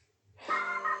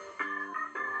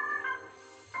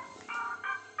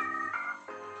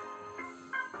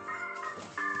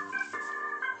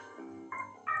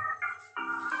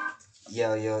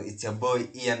Yo, it's your boy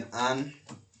Ian Ann.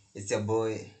 It's your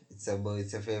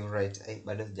favorite.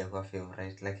 Bado sijakuwa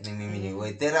favorite, lakini mimi ni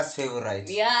waitheee's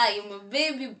favorite. Yeah, you my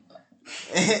baby.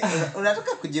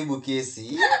 Unataka kujibu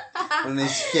kesi?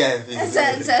 Unaishikia vipi?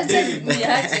 Sasa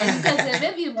niache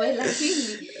baby boy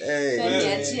lakini.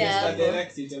 Niachia hapo.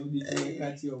 Direct itabidi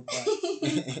tumekati hapo.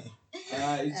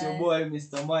 It's your boy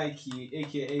Mr. Mikey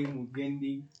aka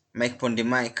Mugendi. Mike Pondi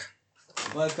Mike.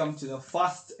 Welcome to the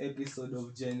first episode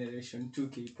of Generation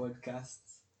 2K podcast.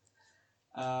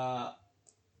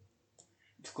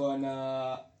 Tuko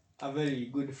na a very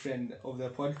good friend of the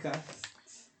podcast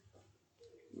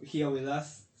here with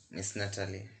us, Miss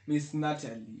Natalie.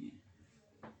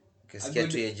 Kesikia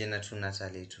tu ya jina tu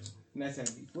Natalie tu.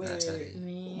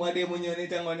 Natalie. Mwade mwenye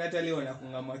anaitwa Natalie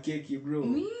wanakungama keki bro.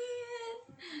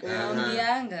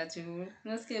 Ndianga tu.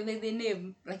 Nasikia by the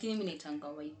name lakini mimi naitanga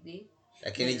waitheee.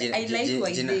 Lakini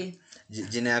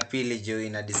jina ya pili jo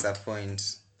ina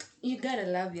disappoint. You gotta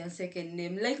love your second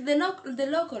name like the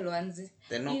local ones.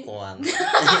 The local ones.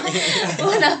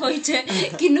 Unapoita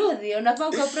Kinudhi,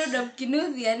 unapaka product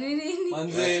Kinudhi ya nini?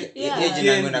 Manze,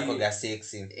 jina yangu nakoga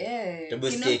sexy.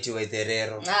 Tobo skate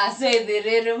waitherero. So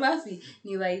waitherero mafi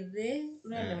ni waitheee.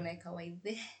 Unaona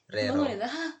waitheee. Rero.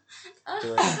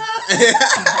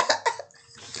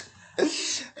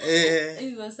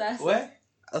 Hivyo sasa. We?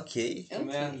 Okay.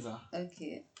 Tumeanza.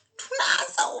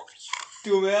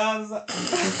 Tumeanza.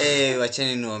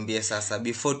 Wacheni niwaambie sasa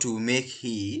before to make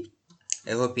hii.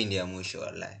 I hope ndio ya mwisho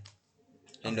wallahi.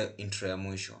 Ndio intro ya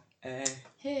mwisho.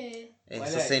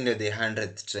 Sasa ndio the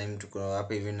 100th time tuko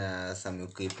hapa hivi na some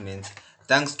equipment.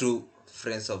 Thanks to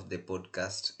friends of the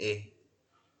podcast.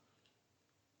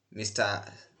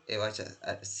 Mr.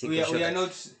 We are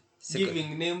not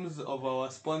giving names of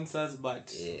our sponsors,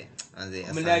 but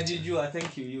mnajijua.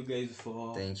 Thank you guys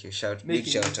for thank you. Big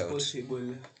shout out.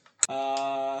 Possible.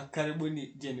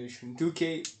 Karibuni Generation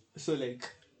 2K. So like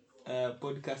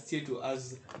podcast yetu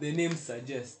as the name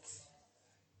suggests,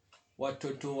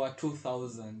 watoto wa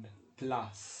 2000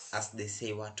 plus. As they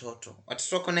say watoto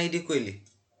wako na ID kweli?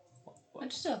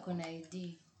 Watoto wako na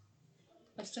ID.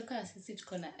 Watoto kama sisi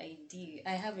tuko na ID.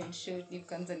 I haven't showed you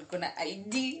kwanza niko na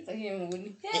ID.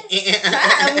 Amuioni.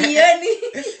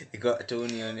 Iko tu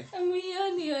unione.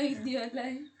 Amuioni ID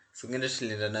wallahi. Sungenda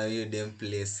tulienda na hiyo damn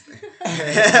place.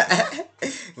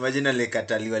 Imagine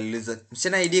alikataliwa lizo.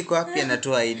 Msichana ID iko wapi?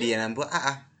 Anatoa ID anaambiwa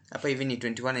hapa hivi ni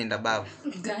 21 and above.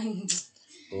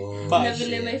 Na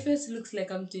vile my face looks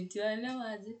like I'm 21 now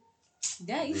aje.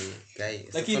 Guys.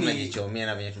 Lakini tunajichomea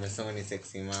na venye tumesema ni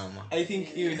sexy mama. I think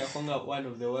hiyo inakonga one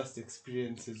of the worst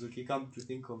experiences come to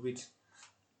think of it.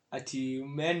 Ati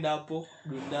umeenda hapo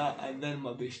dunda and then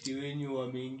mabeshti wenyu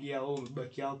wameingia au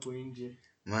umebaki hapo nje.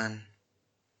 Man.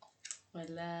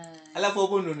 Wala. Alafu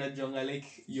hapo ndo unajonga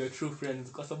like your true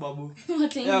friends kwa sababu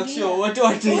watu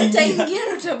wataingia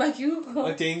na utabaki huko.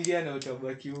 Wataingia na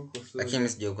utabaki huko. Lakini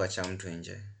sijui kuacha mtu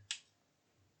nje.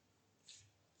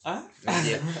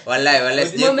 Wallahi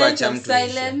sijui kuacha mtu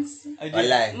nje.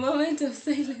 Wallahi. Moment of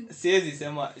silence. Siwezi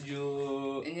sema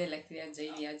juu nje lakini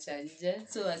hajaini acha nje.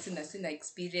 So sina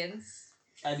experience.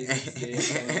 Hadi nje.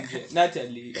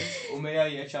 Natalie,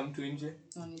 umeiacha mtu nje?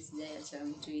 Mimi sijaiacha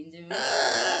mtu nje.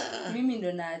 Mimi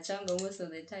ndo naachanga most of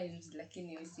the times lakini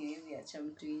mimi siwezi acha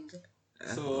mtu nje.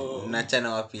 So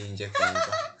mnaachana wapi nje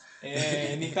kwanza?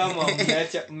 Ni kama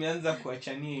mmeanza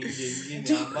kuachania nje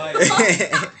nyingine ambayo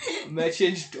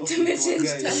change topic.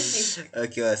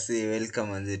 Okay, wasi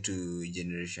welcome on to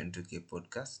Generation 2K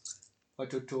podcast.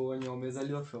 Watoto wenye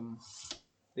wamezaliwa from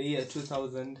the year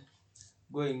 2000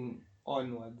 going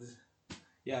onwards.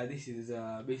 Yeah, this is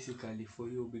basically for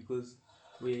you because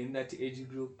we are in that age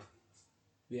group.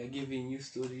 We are giving you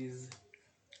stories.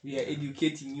 We are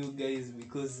educating you guys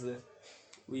because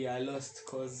we are lost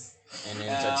cause and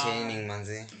entertaining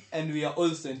manze. And we are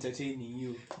also entertaining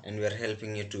you. And we are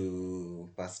helping you to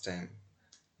pass time.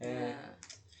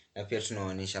 Na pia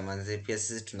tunaonyesha manze pia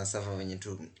sisi tunasafa venye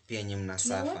tu pia nyinyi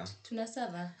mnasafa.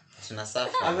 Tunasafa.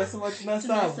 Amesema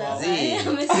tunasafa.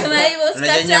 Amesema hivyo skata.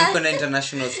 Unajua mko na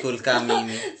international school kama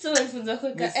mimi. So walifunza kwa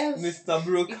Mr.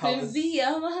 Brookhouse.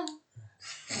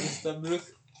 Mr. Brook.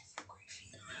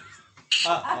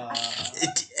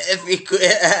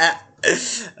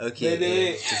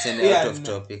 Okay. Tusende out of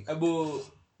topic. Abu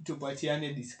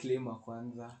tupatiane disclaimer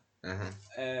kwanza.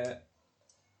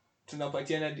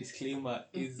 Tunapatiana disclaimer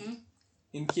is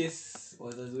in case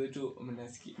wazazi wetu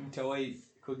mtawai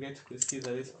forget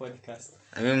kusikiza this podcast.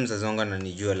 Mimi mzazi wangu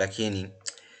ananijua lakini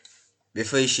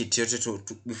before shit yote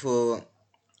before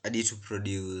I did to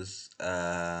produce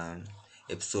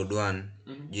episode 1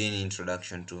 join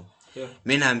introduction to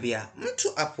Mimi naambia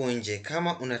mtu hapo nje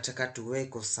kama unataka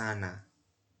tuweko sana.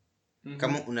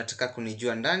 Kama unataka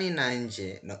kunijua ndani na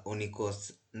nje na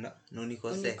unikose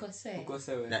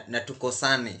na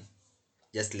tukosane,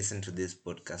 just listen to this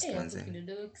podcast manze.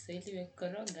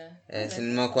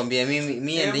 Nimekwambia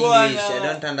mimi and English I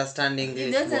don't understand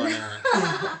English bwana.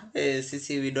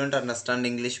 Sisi we don't understand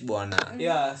English bwana.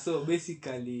 Yeah, so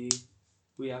basically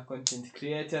we are content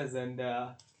creators and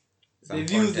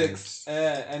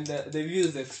the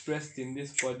views expressed in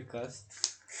this podcast,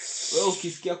 wewe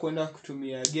ukisikia kwenda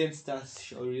kutumia against us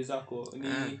shauri zako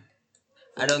ni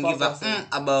I don't give a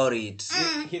about it.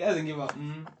 He doesn't give a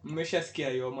mmeshasikia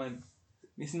yo man.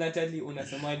 Miss Natalie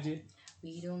unasemaje?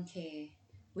 We don't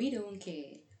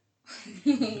care.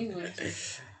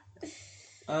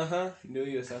 Ndio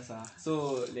hiyo sasa.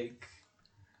 So like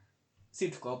si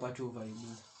tuko hapa tu vibe.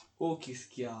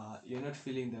 Ukisikia you're not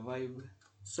feeling the vibe.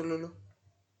 Sololo.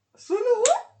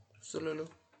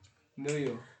 Ndio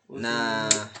hiyo.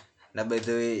 Na by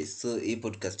the way, so hii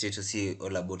podcast yetu si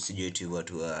all about sijui tu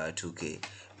watu wa 2K.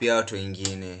 Pia watu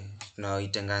wengine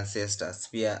tunaoitanga ancestors,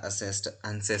 pia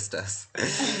ancestors.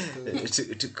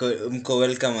 Mko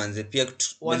welcome manze. Pia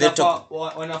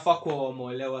wanafaa kuwa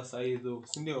wameolewa saa hizo,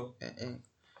 si ndio?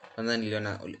 Kwanza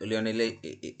uliona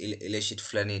ile shit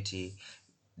fulani eti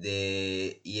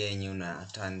the yenye una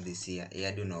turn this year.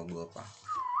 Hadi unaogopa.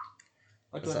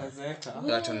 Watu wanazeeka.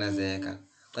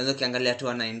 Kwanza ukiangalia tu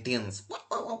wa 19s.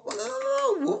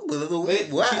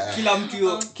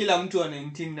 Kila mtu wa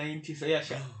 1990 so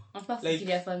yasha.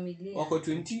 Like familia. Wako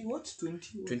 20 what?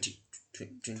 2021.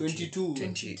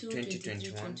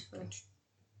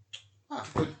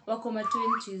 Wako ma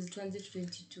 20s tuanze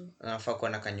 22. Anafaa kuwa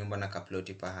na kanyumba na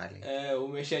kaploti pahali.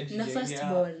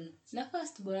 Umeshajijengea. Na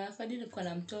firstborn afadhali kuwa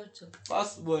na mtoto.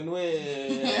 Firstborn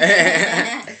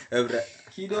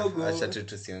kidogo. Acha tu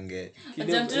tusiongee.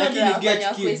 Lakini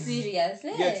get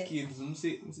kids.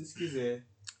 Msisikize.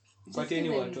 Pateni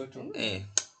watoto.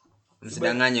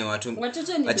 Msidanganye watu.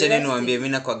 Acheni niwaambie mimi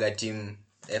na kwa team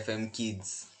FM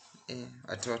Kids.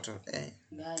 Watoto.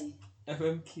 Guy.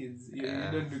 FM Kids.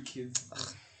 You don't do kids.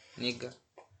 Nigga.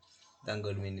 Thank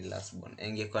God mimi ni last born.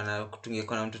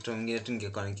 Tungekuwa na mtoto mwingine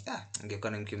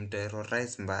tungekuwa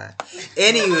nikimterrorize mbaya.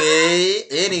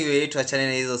 Anyway, tuachane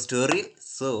na hizo story.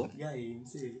 So,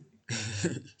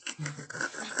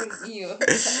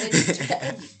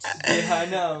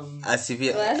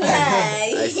 Asio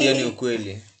ni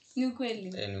ukweli. Ni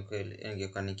ukweli. Ni ukweli.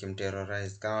 Ingekuwa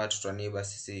nikimterrorize kama watoto wa neighbor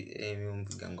sisi mimi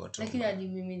mpiga ngoto. Lakini hadi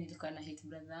mimi nilikuwa na hate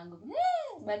brother wangu.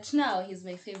 But now he's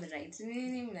my favorite.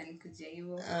 Nini mnanikujia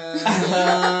hivyo?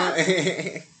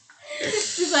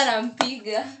 Sasa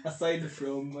nampiga. Aside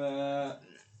from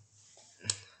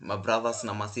my brothers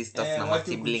na my sisters na my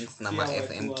siblings na my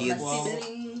FM kids.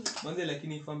 Manze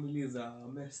lakini families are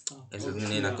messed up.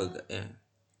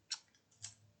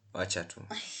 Wacha tu.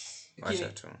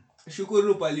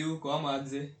 Shukuru pali huko ama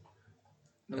aje.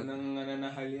 Na unangangana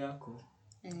na hali yako.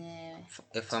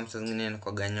 FM zingine ni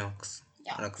kwa ganyox.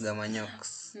 Unakuga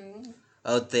manyox.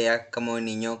 Out there kama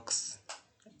ni nyox.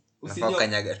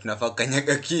 Tunafaa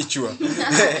kanyaga kichwa.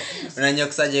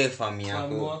 Unanyoksaje FM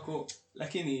yako?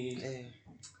 Lakini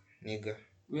nigga.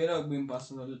 We are not being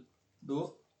personal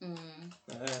though.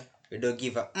 We don't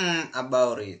give a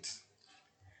about it.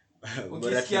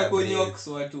 Ukisikia kunyox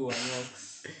watu wa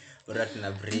nyox. Bora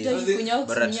tuna breathe.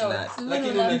 Bora tuna. Lakini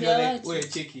unajua like wewe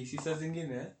cheki sisa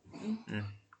zingine.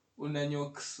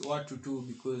 Unanyox watu tu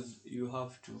because you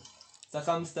have to.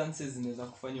 Circumstances zinaweza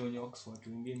kufanya unyox watu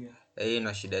wengine.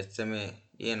 Ina shida tuseme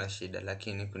ina shida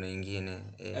lakini kuna wengine.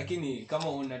 Lakini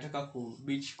kama unataka ku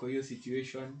beach kwa hiyo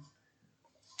situation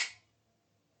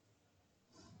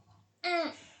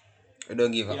we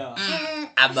don't give a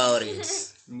about it.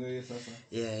 Ndio sasa.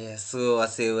 Yeah. So I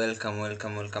say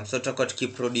welcome. So talk to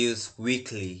keep produce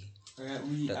weekly.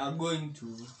 We are going to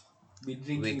be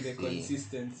drinking the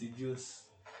consistency juice.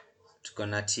 Tuko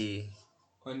na tea.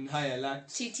 On high alert.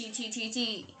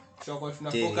 Tea. So what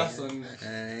tuna focus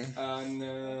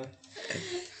on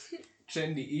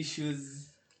trending issues.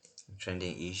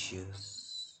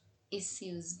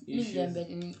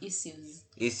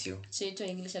 Issue. Cheto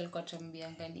English alikuwa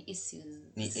tuambianga ni issues.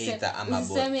 Ni either ama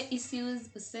both. Useme issues,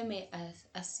 useme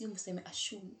assume, useme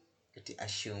assume. Eti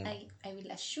assume. I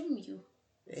will assume you.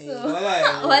 So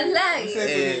wallahi.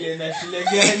 Useme na shule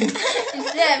gani?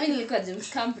 Mimi nilikuwa James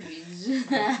Cambridge.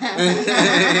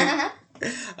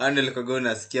 Ando likogo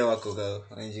nasikia wako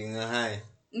kwa njinga hai.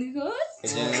 Niko?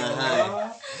 Njinga hai.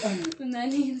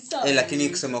 Nani sawa? Lakini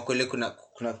kusema kweli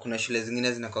kuna shule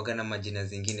zingine zinakuwa na majina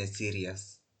zingine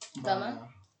serious.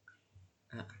 Kama?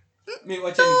 Mimi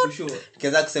wacha nikushow.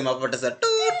 Kianza kusema hapo tasa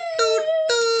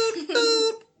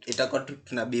itakuwa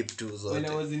tuna beep tu zote. When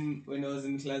I was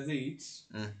in class 8,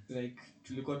 like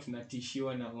tulikuwa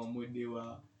tunatishiwa na mamode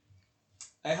wa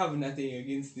I have nothing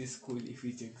against this school if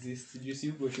it exists. Just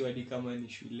you go sure di kama ni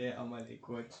shule ama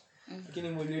like what. Lakini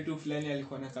mode wetu fulani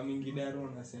alikuwa na kamingi daro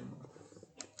anasema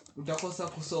utakosa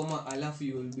kusoma alafu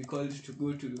you will be called to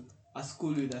go to a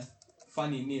school with a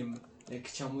funny name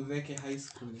like Chamudheke High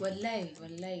School. Wallahi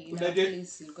ina place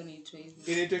ilikuwa inaitwa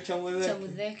hivyo. Inaitwa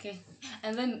Chamudheke.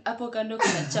 And then hapo kando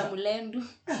kuna Chamulendu.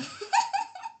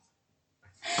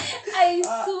 I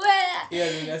swear.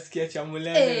 Yeah, nasikia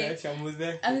Chamulendu na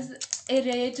Chamudheke.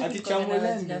 Area yetu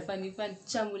kuna funny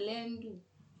Chamulendu.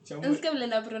 Nasikia vile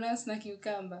na pronounce na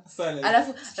kiukamba.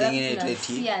 Alafu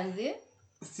sianze.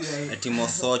 Eti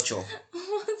Mosocho.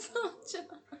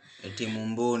 Eti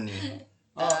Mumbuni.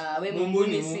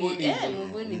 Mumbuni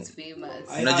is famous.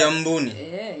 Unajua Mumbuni?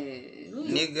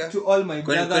 Nigga. To all my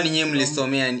brothers. Kwani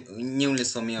nyinyi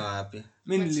mlisomea wapi?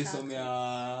 Mimi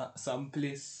nilisomea some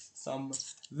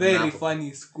very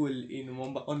funny school in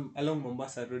along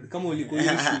Mombasa Road. Kama ulikuwa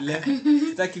shule,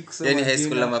 sitaki kusoma. Yani high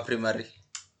school ama primary?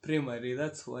 Primary,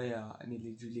 that's why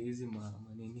nilijulia hizi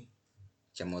manini.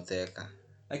 Chamudheke.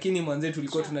 Lakini mwanzo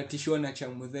tulikuwa tunatishiwa na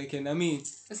Chamudheke na mimi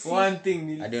one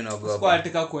thing sikuwa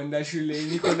nataka kwenda shule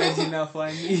niko na jina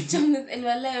funny. Chamudheke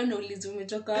wala unauliza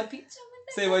umetoka wapi?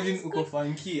 Sasa imagine uko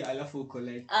funky alafu uko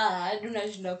like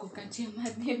tunashinda kukatia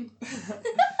madem.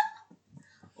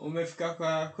 Umefika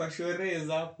kwa sherehe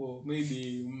hapo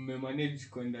maybe mmemanage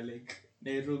kwenda like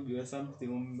Nairobi or something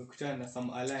mmekutana na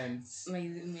some alliance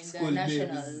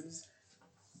nationals.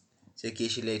 Cheki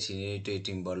shule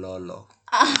eti Mbololo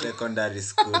secondary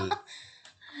school.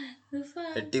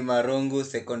 Eti Marungu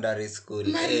secondary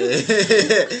school.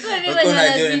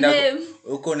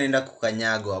 Uko unaenda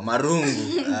kukanyagwa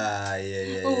Marungu.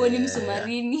 Wewe ni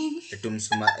Msumarini.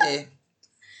 Eti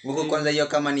Huko kwanza hiyo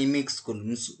kama ni mix school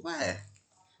Msumari.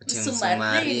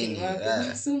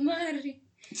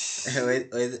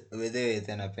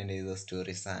 Wewe napenda hizo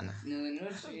story sana. No,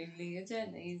 not really. Acha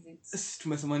na hizi.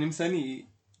 Tumesema ni msanii.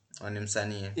 Ni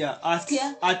msanii. Yeah, art is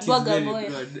very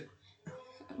good.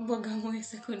 Bagamoyo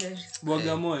secondary.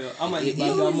 Bagamoyo ama ni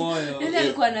Bagamoyo. Ndio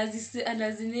alikuwa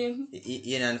anaziname.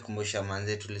 Yeye ananikumbusha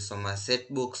manze tulisoma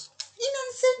set books.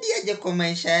 Inanisaidiaje kwa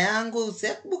maisha yangu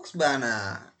set books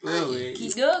bana? Wewe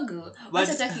kidogo.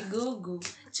 Hata kidogo.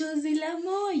 Chozi la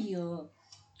moyo.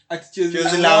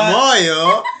 Chozi la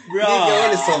moyo? Ndio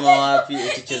ulisoma wapi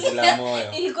chozi la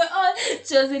moyo? Ilikuwa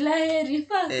chozi la heri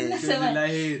nasema la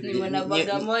heri. Ni mwana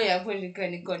Bagamoyo hapo nilikuwa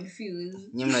ni confused.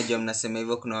 Nyinyi mnajua mnasema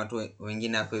hivyo kuna watu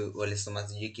wengine hapo walisoma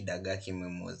sijui kidagaa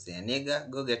kimemozea. Nigga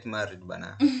go get married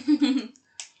bana.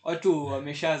 Watu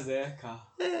wameshazeeka.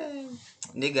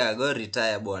 Nigga go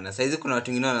retire bwana. Saizi kuna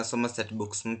watu wengine wanasoma set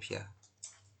books mpya.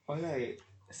 Wallahi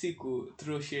siku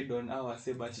throw shade on our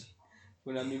but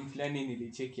kuna mimi fulani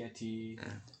nilicheki ati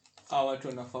watu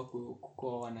wanafaa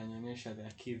kuwa wananyonyesha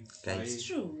their kids.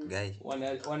 Guys, guys.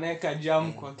 Wanaweka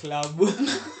jam kwa club.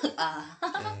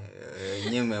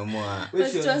 Nyinyi mmeamua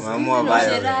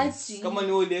violence. Kama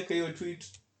ni uliweka hiyo tweet.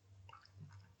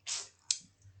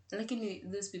 Lakini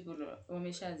those people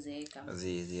wameshazeeka.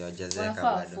 Hawajazeeka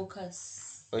bado. Focus.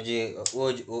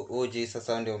 Oje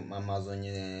sasa ndio mamazo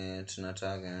nye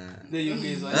tunataka. You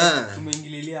guys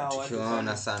tumeingililia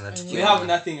watu sana. We have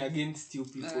nothing against you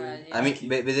people. I mean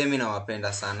mimi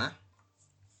nawapenda sana.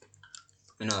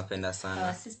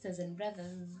 Our sisters and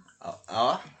brothers.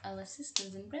 Our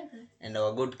sisters and brothers. And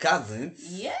our good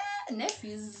cousins. Yeah,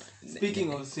 nephews.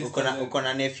 Speaking of sisters. Uko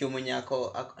na nephew mwenye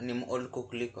ako ni old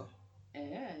kuliko.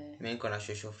 Mimi niko na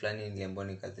shosho fulani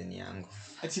nilemboni kazini yangu.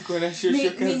 Ati kuna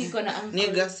shosho kazi. Mimi niko na uncle.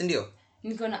 Nigga si ndio?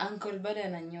 Niko na uncle bado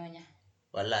ananyonya.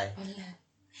 Wallahi.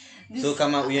 So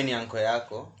kama huyo ni uncle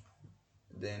yako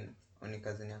then oni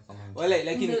kazini yako mama. Wallahi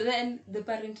lakini then the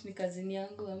parent ni kazini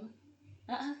yangu ama?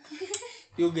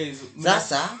 You guys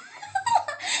sasa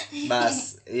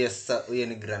yes huyo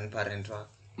ni grandparent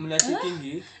wako.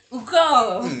 Mnachikingi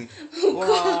uko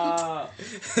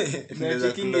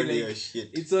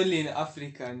it's only in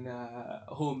African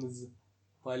homes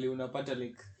pale unapata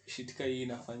like shit kai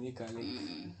inafanyika like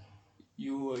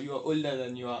you are older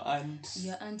than your aunt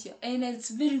and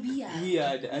it's very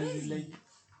weird and it's like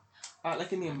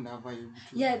lakini mna vibe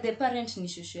tu. Yeah, the parent ni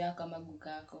shosho yako ama guka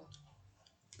yako,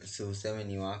 so useme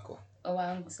ni wako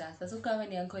wangu. Sasa so kama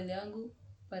ni uncle yangu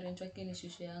parent wake ni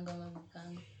shosho yangu ama guka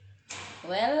yangu.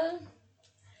 Well,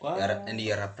 and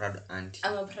you're a proud auntie.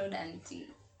 I'm a proud auntie.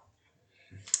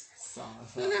 So.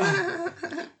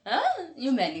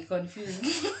 You may confuse.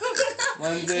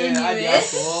 Anyway.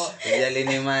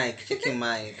 Jalini mic, check your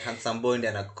mic. Handsome boy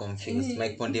anakuconfuse.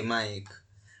 Mic on the mic.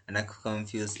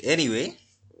 Anakuconfuse. Anyway,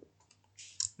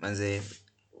 manze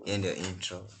hiyo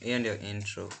ndio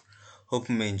intro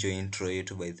hope mmeenjoy intro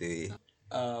yetu by the way.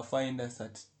 Find us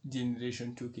at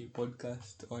Generation 2K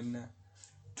Podcast on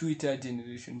Twitter,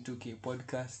 Generation 2K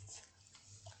Podcast.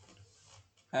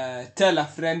 Tell a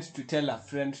friend to tell a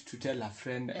friend to tell a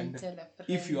friend, and tell a friend.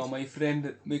 If you are my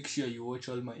friend, make sure you watch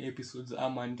all my episodes.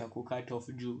 Ama nitakucut off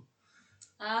juu.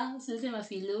 Sema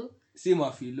filo. Si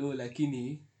mafilo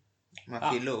lakini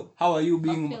mafilo. How are you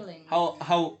being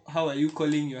how are you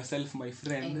calling yourself my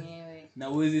friend? Anyway. Na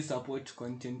uwezi support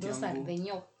content yangu. Those are the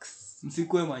nyoks.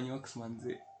 Msikuwe manyoks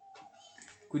manze.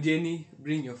 Kujeni,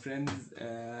 bring your friends.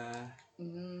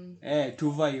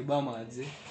 Tuva ibama aje.